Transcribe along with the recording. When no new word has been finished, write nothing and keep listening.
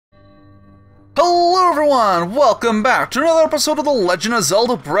Hello everyone! Welcome back to another episode of The Legend of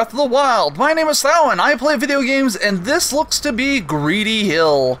Zelda Breath of the Wild. My name is Thowan, I play video games, and this looks to be Greedy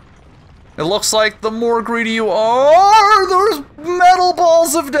Hill. It looks like the more greedy you are, there's metal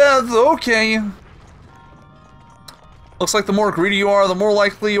balls of death, okay. Looks like the more greedy you are, the more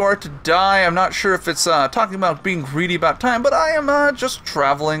likely you are to die. I'm not sure if it's talking about being greedy about time, but I am just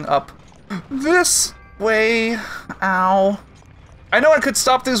traveling up this way. Ow. I know I could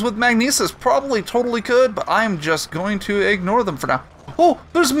stop these with magnesis, probably totally could, but I'm just going to ignore them for now. Oh,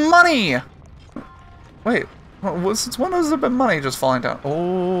 there's money! Wait, since when has there been money just falling down?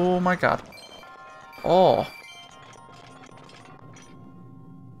 Oh my god. Oh.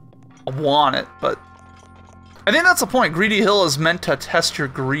 I want it, but I think that's the point. Greedy Hill is meant to test your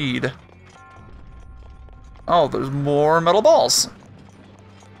greed. Oh, there's more metal balls.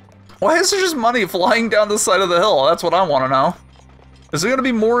 Why is there just money flying down the side of the hill? That's what I want to know. Is there gonna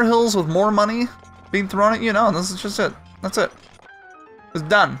be more hills with more money being thrown at you? No, this is just it. That's it. It's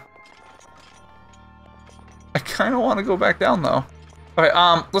done. I kind of want to go back down though. Okay,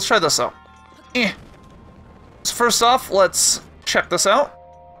 let's try this out. So first off, let's check this out.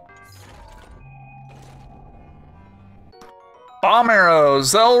 Bomb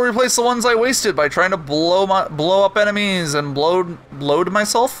arrows. That'll replace the ones I wasted by trying to blow up enemies and blow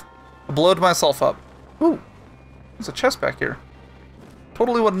myself up. Ooh, there's a chest back here.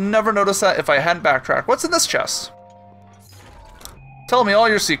 Totally would never notice that if I hadn't backtracked. What's in this chest? Tell me all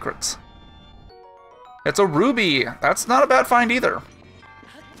your secrets. It's a ruby. That's not a bad find either.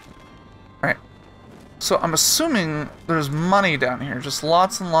 Alright. So I'm assuming there's money down here. Just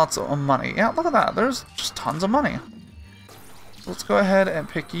lots and lots of money. Yeah, look at that. There's just tons of money. So let's go ahead and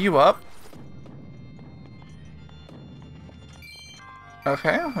pick you up.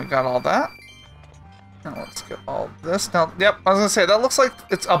 Okay, we got all that. Now let's get all this. Now, yep, I was gonna say, that looks like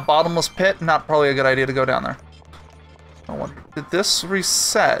it's a bottomless pit. Not probably a good idea to go down there. I wonder, did this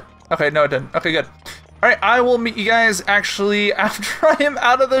reset? Okay, no it didn't. Okay, good. Alright, I will meet you guys actually after I am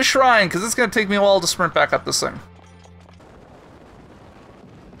out of the shrine, because it's gonna take me a while to sprint back up this thing.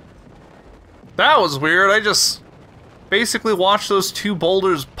 That was weird. I just basically watched those two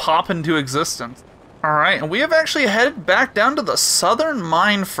boulders pop into existence. Alright, and we have actually headed back down to the southern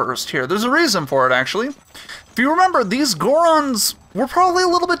mine first here. There's a reason for it, actually. If you remember, these Gorons were probably a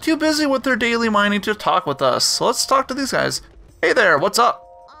little bit too busy with their daily mining to talk with us. So let's talk to these guys. Hey there, what's up?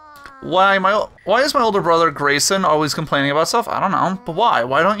 Why is my older brother Grayson always complaining about stuff? I don't know, but why?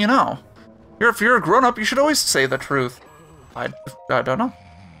 Why don't you know? If you're a grown-up, you should always say the truth. I don't know.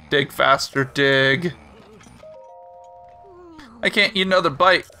 Dig faster, dig. I can't eat another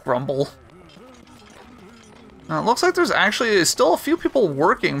bite, grumble. It looks like there's actually still a few people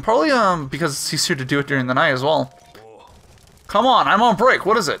working, probably because it's easier to do it during the night as well. Come on, I'm on break,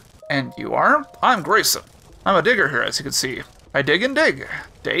 what is it? And you are? I'm Grayson. I'm a digger here, as you can see. I dig and dig,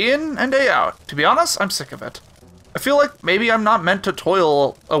 day in and day out. To be honest, I'm sick of it. I feel like maybe I'm not meant to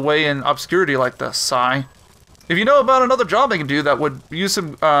toil away in obscurity like this, sigh. If you know about another job I can do that would use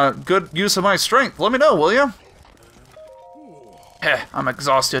some good use of my strength, let me know, will you? Heh, I'm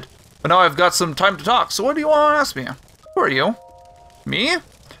exhausted. But now I've got some time to talk, so what do you want to ask me? Who are you? Me?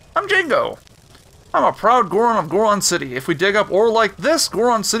 I'm Django. I'm a proud Goron of Goron City. If we dig up ore like this,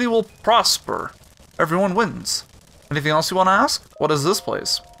 Goron City will prosper. Everyone wins. Anything else you want to ask? What is this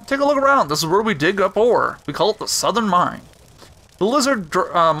place? Take a look around. This is where we dig up ore. We call it the Southern Mine. The lizard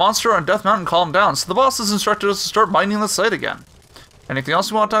monster on Death Mountain calmed down, so the boss has instructed us to start mining the site again. Anything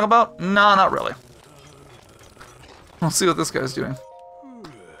else you want to talk about? Nah, not really. Let's see what this guy's doing.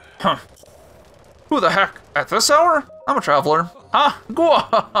 Huh. Who the heck? At this hour? I'm a traveler. Ah,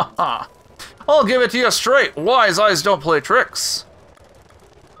 gwahaha. I'll give it to you straight. Wise eyes don't play tricks.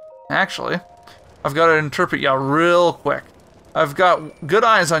 Actually, I've got to interpret you real quick. I've got good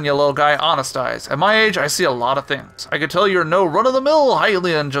eyes on you, little guy, honest eyes. At my age, I see a lot of things. I can tell you're no run-of-the-mill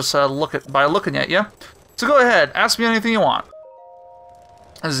Hylian just by looking at you. So go ahead, ask me anything you want.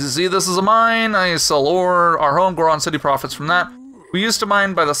 As you see, this is a mine. I sell ore. Our home, Goron City, profits from that. We used to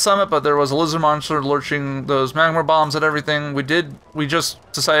mine by the summit, but there was a lizard monster lurching those magma bombs and everything. We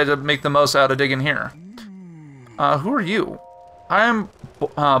just decided to make the most out of digging here. Who are you? I am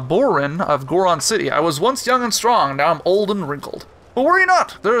Borin of Goron City. I was once young and strong, now I'm old and wrinkled. But worry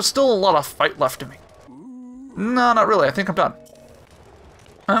not, there is still a lot of fight left in me. No, not really, I think I'm done.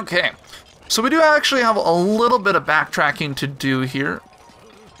 Okay, so we do actually have a little bit of backtracking to do here.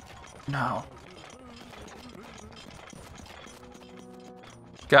 No.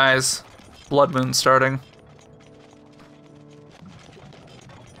 Guys, blood moon starting.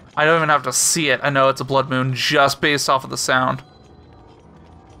 I don't even have to see it. I know it's a blood moon just based off of the sound.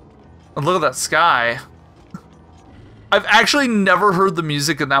 And look at that sky. I've actually never heard the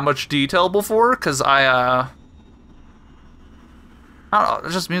music in that much detail before, because I don't know,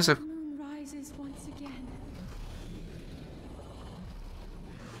 it's just music. The moon rises once again.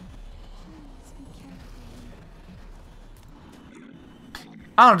 Please be careful.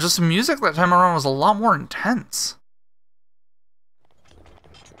 I don't know, just the music that time around was a lot more intense.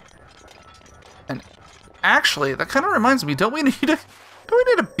 And actually, that kind of reminds me, don't we need to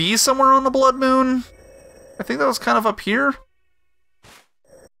be somewhere on the blood moon? I think that was kind of up here.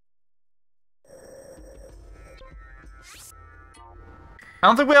 I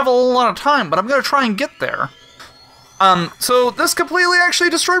don't think we have a lot of time, but I'm gonna try and get there. So this completely actually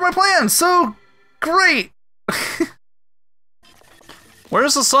destroyed my plans, so great!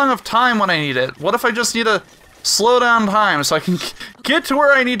 Where's the Song of Time when I need it? What if I just need to slow down time so I can get to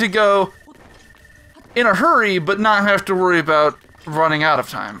where I need to go in a hurry, but not have to worry about running out of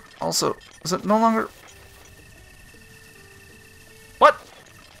time? Also, is it no longer... What?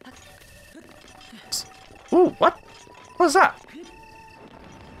 Ooh, what? What is that?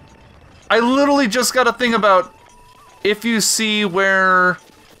 I literally just got a thing about if you see where...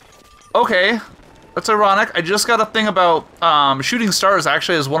 Okay, that's ironic. I just got a thing about shooting stars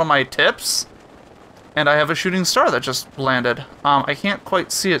actually as one of my tips. And I have a shooting star that just landed. I can't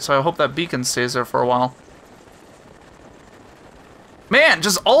quite see it, so I hope that beacon stays there for a while. Man,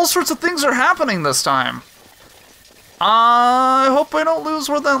 just all sorts of things are happening this time. I hope I don't lose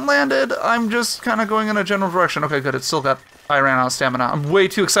where that landed. I'm just kind of going in a general direction. Okay, good. It's still got... I ran out of stamina. I'm way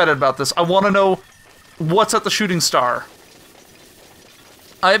too excited about this. I want to know what's at the shooting star.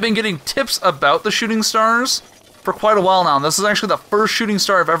 I've been getting tips about the shooting stars for quite a while now. And this is actually the first shooting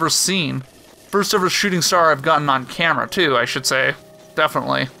star I've ever seen. First ever shooting star I've gotten on camera, too, I should say.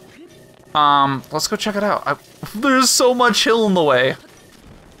 Definitely. Let's go check it out. There's so much hill in the way.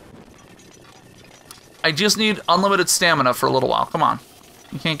 I just need unlimited stamina for a little while. Come on.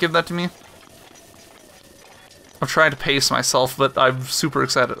 You can't give that to me? I'm trying to pace myself, but I'm super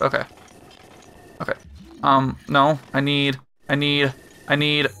excited. Okay. Okay. No. I need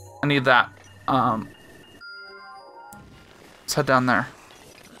that. Let's head down there.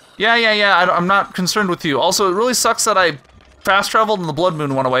 Yeah. I'm not concerned with you. Also, it really sucks that I fast traveled and the blood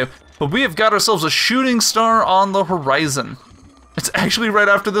moon went away, but we have got ourselves a shooting star on the horizon. It's actually right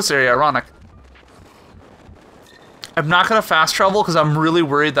after this area, ironic. I'm not gonna fast travel because I'm really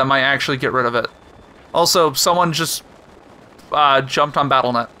worried that might actually get rid of it. Also, someone just jumped on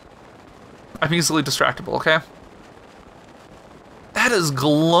BattleNet. I'm easily distractible, okay? That is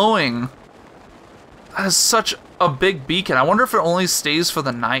glowing. That is such a big beacon. I wonder if it only stays for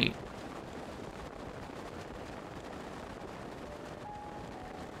the night.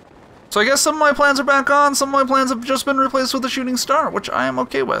 So I guess some of my plans are back on, some of my plans have just been replaced with a shooting star, which I am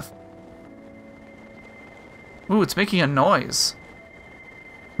okay with. Ooh, it's making a noise.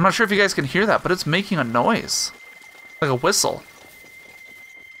 I'm not sure if you guys can hear that, but it's making a noise. Like a whistle.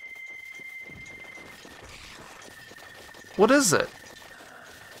 What is it?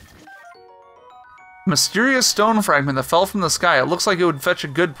 Mysterious stone fragment that fell from the sky. It looks like it would fetch a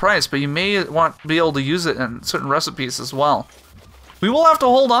good price, but you may want to be able to use it in certain recipes as well. We will have to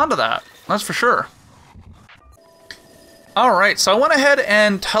hold on to that, that's for sure. Alright, so I went ahead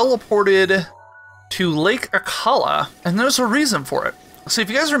and teleported to Lake Akala, and there's a reason for it. So if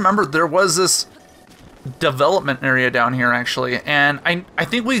you guys remember, there was this development area down here, actually, and I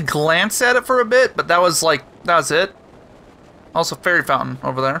think we glanced at it for a bit, but that was it. Also, fairy fountain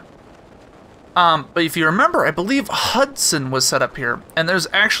over there. But if you remember, I believe Hudson was set up here, and there's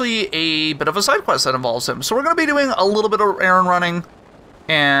actually a bit of a side quest that involves him. So we're going to be doing a little bit of errand running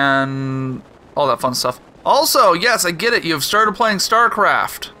and all that fun stuff. Also, yes, I get it, you've started playing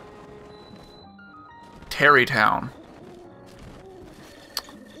StarCraft. Terrytown.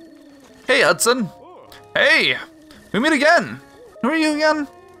 Hey, Hudson. Hey, we meet again. Who are you again?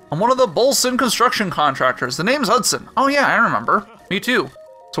 I'm one of the Bolson construction contractors. The name's Hudson. Oh yeah, I remember. Me too.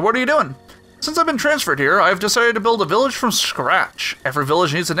 So what are you doing? Since I've been transferred here, I've decided to build a village from scratch. Every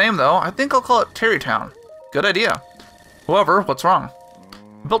village needs a name though. I think I'll call it Terrytown. Good idea. However, what's wrong?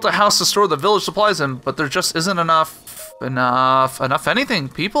 I built a house to store the village supplies in, but there just isn't enough anything.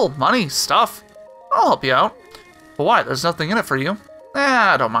 People, money, stuff. I'll help you out. But why? There's nothing in it for you.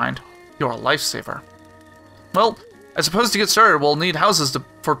 I don't mind. You're a lifesaver. Well, I suppose to get started, we'll need houses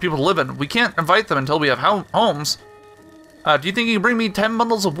for people to live in. We can't invite them until we have homes. Do you think you can bring me 10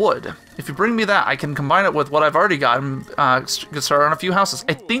 bundles of wood? If you bring me that, I can combine it with what I've already got and get started on a few houses.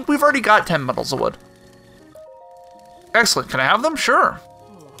 I think we've already got 10 bundles of wood. Excellent. Can I have them? Sure.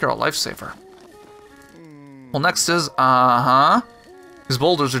 You're a lifesaver. Well, next is, These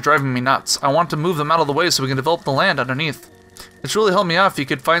boulders are driving me nuts. I want to move them out of the way so we can develop the land underneath. It's really helped me out if you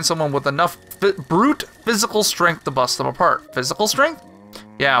could find someone with enough brute physical strength to bust them apart. Physical strength?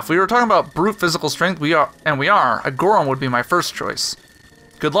 Yeah, if we were talking about brute physical strength, we are, a Goron would be my first choice.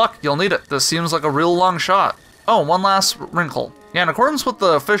 Good luck, you'll need it. This seems like a real long shot. Oh, one last wrinkle. Yeah, in accordance with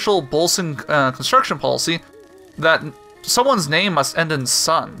the official Bolson construction policy, that someone's name must end in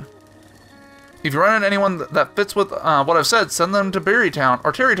son. If you run into anyone that fits with what I've said, send them to Berrytown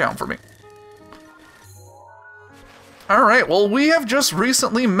or Terrytown for me. Alright, well, we have just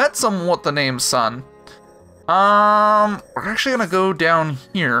recently met someone with the name Sun. We're actually gonna go down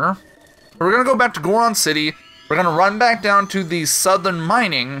here. We're gonna go back to Goron City. We're gonna run back down to the southern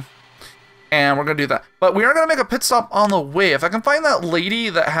mining. And we're gonna do that. But we are gonna make a pit stop on the way. If I can find that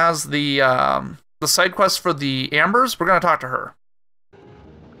lady that has the side quest for the Ambers, we're gonna talk to her.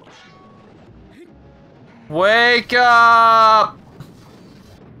 Wake up!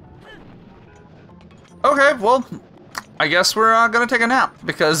 Okay, well, I guess we're gonna take a nap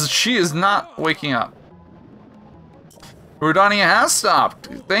because she is not waking up. Rudania has stopped.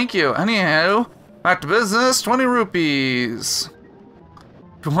 Thank you. Anyhow, back to business. 20 rupees.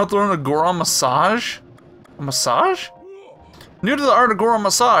 Do you want to learn a Goron massage? A massage? New to the art of Goron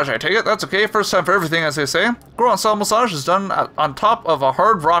massage, I take it. That's okay. First time for everything, as they say. Goron style massage is done on top of a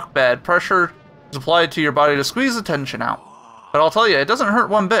hard rock bed. Pressure is applied to your body to squeeze the tension out. But I'll tell you, it doesn't hurt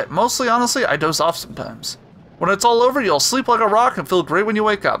one bit. Mostly, honestly, I doze off sometimes. When it's all over, you'll sleep like a rock and feel great when you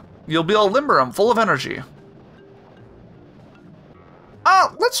wake up. You'll be all limber and full of energy.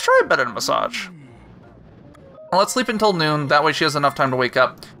 Let's try a bed and massage. Let's sleep until noon. That way she has enough time to wake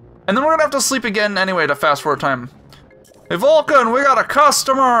up. And then we're gonna have to sleep again anyway to fast forward time. Hey, Vulcan, we got a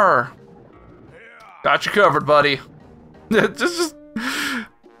customer! Got you covered, buddy. just...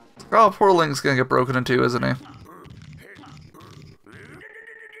 Oh, poor Link's gonna get broken in two, isn't he?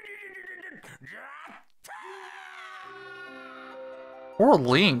 Poor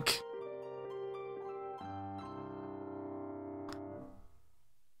Link.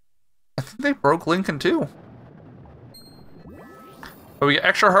 I think they broke Link in two. But we get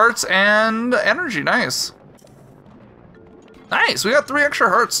extra hearts and energy, nice. Nice, we got 3 extra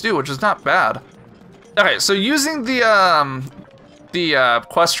hearts too, which is not bad. Okay, so using the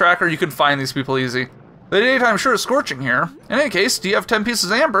quest tracker, you can find these people easy. The daytime sure is scorching here. In any case, do you have 10 pieces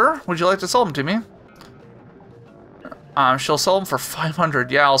of amber? Would you like to sell them to me? She'll sell them for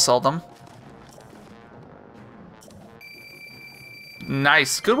 500. Yeah, I'll sell them.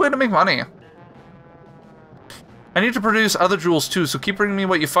 Nice, good way to make money. I need to produce other jewels too, so keep bringing me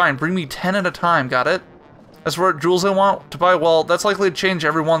what you find. Bring me 10 at a time, got it? As for what jewels I want to buy, well, that's likely to change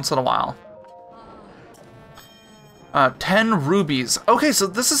every once in a while. 10 rubies. Okay, so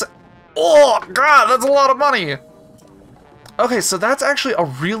this is... Oh, God, that's a lot of money! Okay, so that's actually a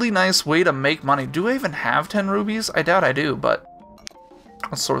really nice way to make money. Do I even have 10 rubies? I doubt I do, but...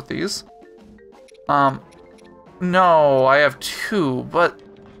 Let's sort these. No, I have 2, but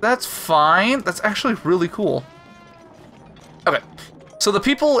that's fine. That's actually really cool. Okay, so the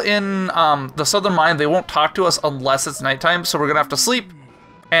people in the southern mine, they won't talk to us unless it's nighttime, so we're gonna have to sleep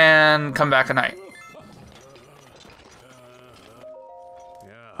and come back at night.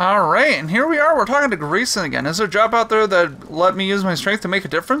 Alright, and here we are, we're talking to Grayson again. Is there a job out there that let me use my strength to make a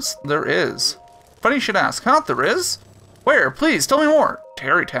difference? There is. Funny you should ask, huh? There is? Where? Please, tell me more.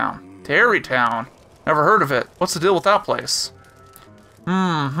 Terrytown. Terrytown. Never heard of it. What's the deal with that place?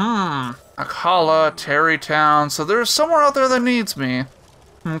 Akala, Terrytown. So there's somewhere out there that needs me.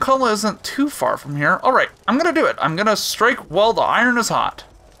 Akala isn't too far from here. Alright, I'm gonna do it. I'm gonna strike while the iron is hot.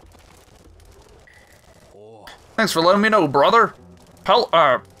 Thanks for letting me know, brother.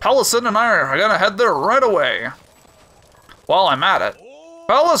 Pallison and I are gonna head there right away. While I'm at it.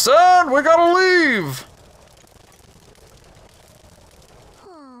 Pallison, we gotta leave!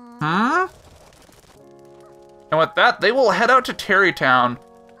 And with that, they will head out to Terrytown.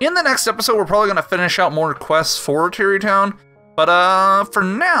 In the next episode, we're probably gonna finish out more quests for Terrytown. But for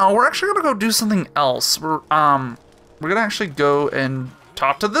now, we're actually gonna go do something else. We're gonna actually go and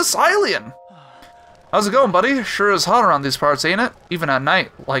talk to this alien. How's it going, buddy? Sure is hot around these parts, ain't it? Even at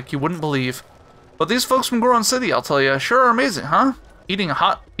night, like you wouldn't believe. But these folks from Goron City, I'll tell you, sure are amazing, huh? Eating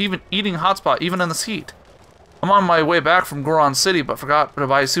hotspot even in this heat. I'm on my way back from Goron City, but forgot to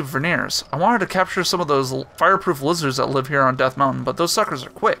buy souvenirs. I wanted to capture some of those fireproof lizards that live here on Death Mountain, but those suckers are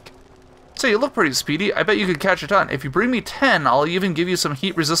quick. Say, you look pretty speedy. I bet you could catch a ton. If you bring me 10, I'll even give you some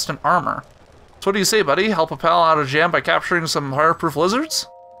heat-resistant armor. So what do you say, buddy? Help a pal out of jam by capturing some fireproof lizards?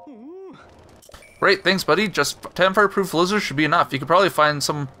 Great, thanks, buddy. Just 10 fireproof lizards should be enough. You could probably find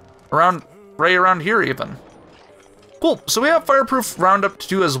some right around here, even. Cool, so we have fireproof roundup to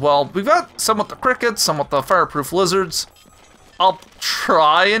do as well. We've got some with the crickets, some with the fireproof lizards. I'll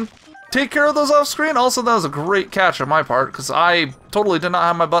try and take care of those off screen. Also, that was a great catch on my part, because I totally did not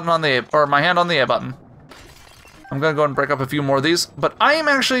have my button on the A, or my hand on the A button. I'm gonna go and break up a few more of these, but I am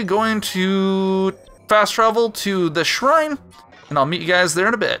actually going to fast travel to the shrine, and I'll meet you guys there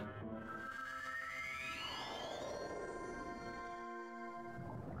in a bit.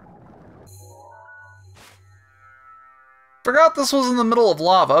 Forgot this was in the middle of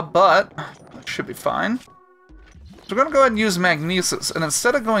lava, but it should be fine. So we're gonna go ahead and use magnesis, and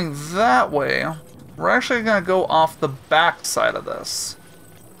instead of going that way, we're actually gonna go off the back side of this.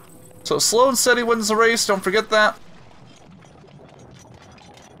 So slow and steady wins the race, don't forget that.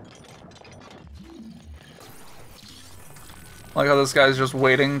 Like how this guy's just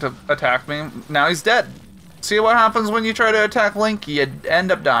waiting to attack me. Now he's dead. See what happens when you try to attack Link? You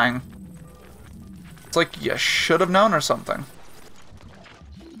end up dying. It's like you should have known or something.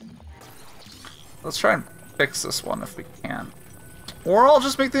 Let's try and fix this one if we can. Or I'll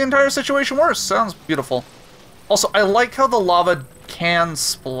just make the entire situation worse. Sounds beautiful. Also, I like how the lava can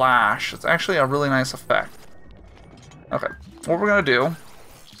splash. It's actually a really nice effect. Okay, what we're gonna do,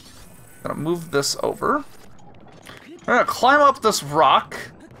 gonna move this over. We're gonna climb up this rock.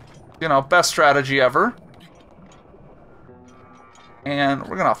 You know, best strategy ever. And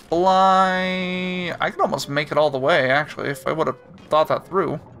we're gonna fly. I could almost make it all the way, actually, if I would have thought that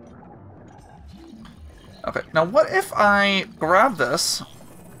through. Okay, now what if I grab this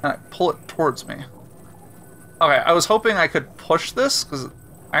and I pull it towards me? Okay, I was hoping I could push this, because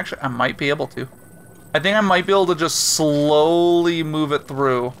actually I might be able to. I think I might be able to just slowly move it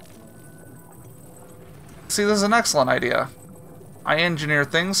through. See, this is an excellent idea. I engineer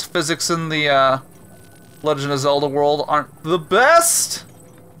things. Physics in the Legend of Zelda world aren't the best.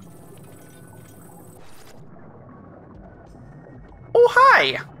 Oh,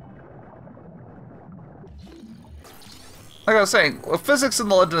 hi! Like I was saying, physics in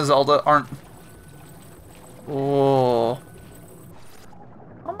the Legend of Zelda aren't... Oh.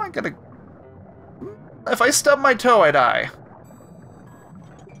 How am I gonna... If I stub my toe, I die.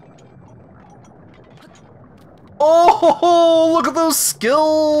 Oh, look at those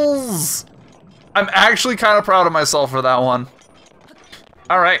skills! I'm actually kind of proud of myself for that one.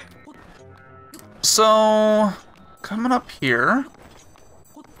 Alright. So, coming up here.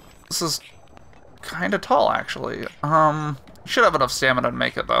 This is kind of tall, actually. Should have enough stamina to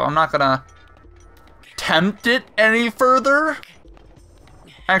make it, though. I'm not gonna tempt it any further.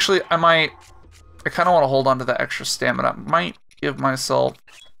 Actually, I kind of want to hold on to that extra stamina. Might give myself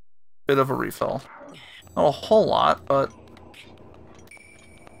a bit of a refill. Not a whole lot, but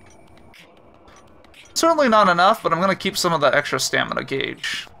certainly not enough, but I'm going to keep some of that extra stamina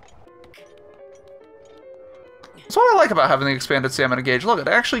gauge. That's what I like about having the expanded stamina gauge. Look, it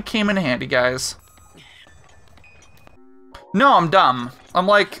actually came in handy, guys. No, I'm dumb. I'm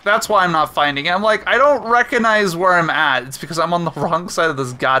like, that's why I'm not finding it. I'm like, I don't recognize where I'm at. It's because I'm on the wrong side of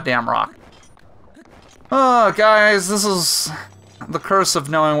this goddamn rock. Oh, guys, this is the curse of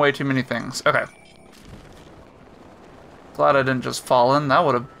knowing way too many things. Okay. Glad I didn't just fall in. That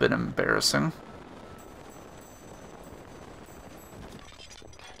would have been embarrassing.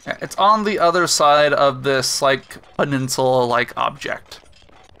 Yeah, it's on the other side of this, like, peninsula-like object.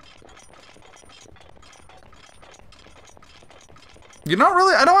 You know,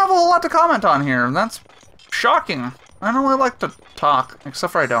 really, I don't have a whole lot to comment on here, and that's shocking. I don't really like to talk,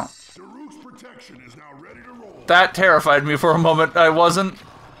 except for I don't. That terrified me for a moment. I wasn't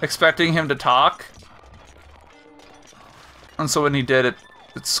expecting him to talk. And so when he did,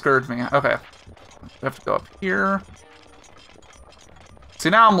 it scared me. Okay. We have to go up here. See,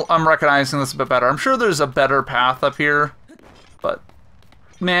 now I'm recognizing this a bit better. I'm sure there's a better path up here, but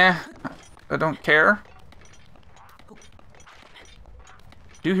meh, I don't care.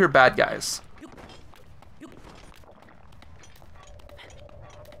 Do hear bad guys.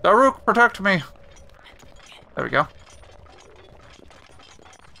 Daruk, protect me. There we go.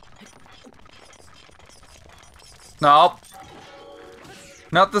 Nope.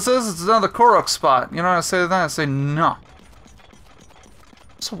 No, this is, it's another Korok spot. You know what I say to that? I say no.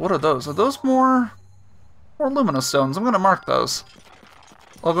 So what are those? Are those more Lumina stones? I'm gonna mark those.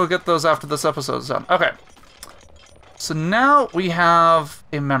 I'll go get those after this episode's done. Okay. So now we have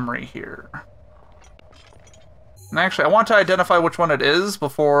a memory here. And actually, I want to identify which one it is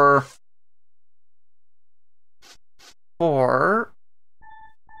before... You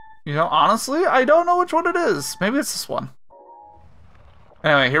know, honestly, I don't know which one it is. Maybe it's this one.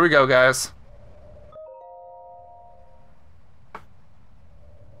 Anyway, here we go, guys.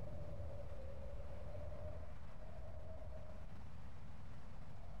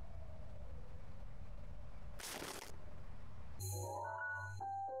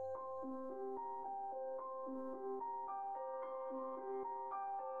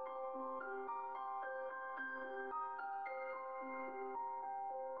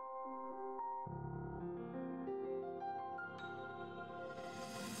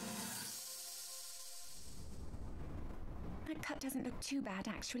 cut doesn't look too bad,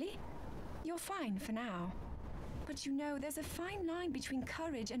 actually. You're fine for now. But you know, there's a fine line between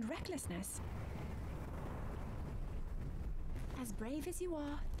courage and recklessness. As brave as you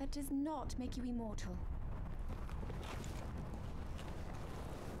are, that does not make you immortal.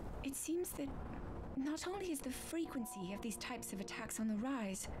 It seems that not only is the frequency of these types of attacks on the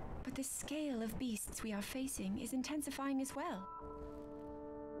rise, but the scale of beasts we are facing is intensifying as well.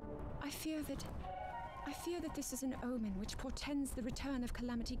 I fear that this is an omen which portends the return of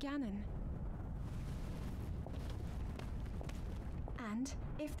Calamity Ganon. And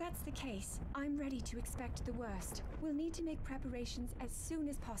if that's the case, I'm ready to expect the worst. We'll need to make preparations as soon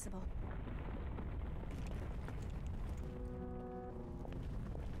as possible.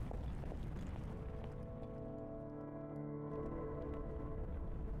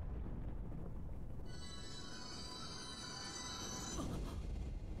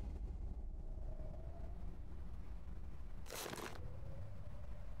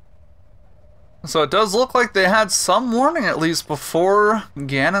 So it does look like they had some warning at least before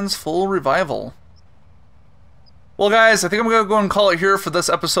Ganon's full revival. Well guys, I think I'm going to go and call it here for this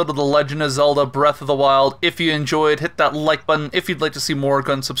episode of The Legend of Zelda Breath of the Wild. If you enjoyed, hit that like button. If you'd like to see more,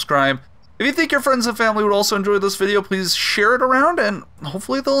 go and subscribe. If you think your friends and family would also enjoy this video, please share it around and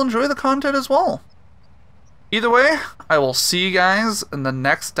hopefully they'll enjoy the content as well. Either way, I will see you guys in the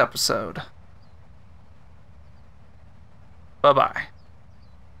next episode. Bye-bye.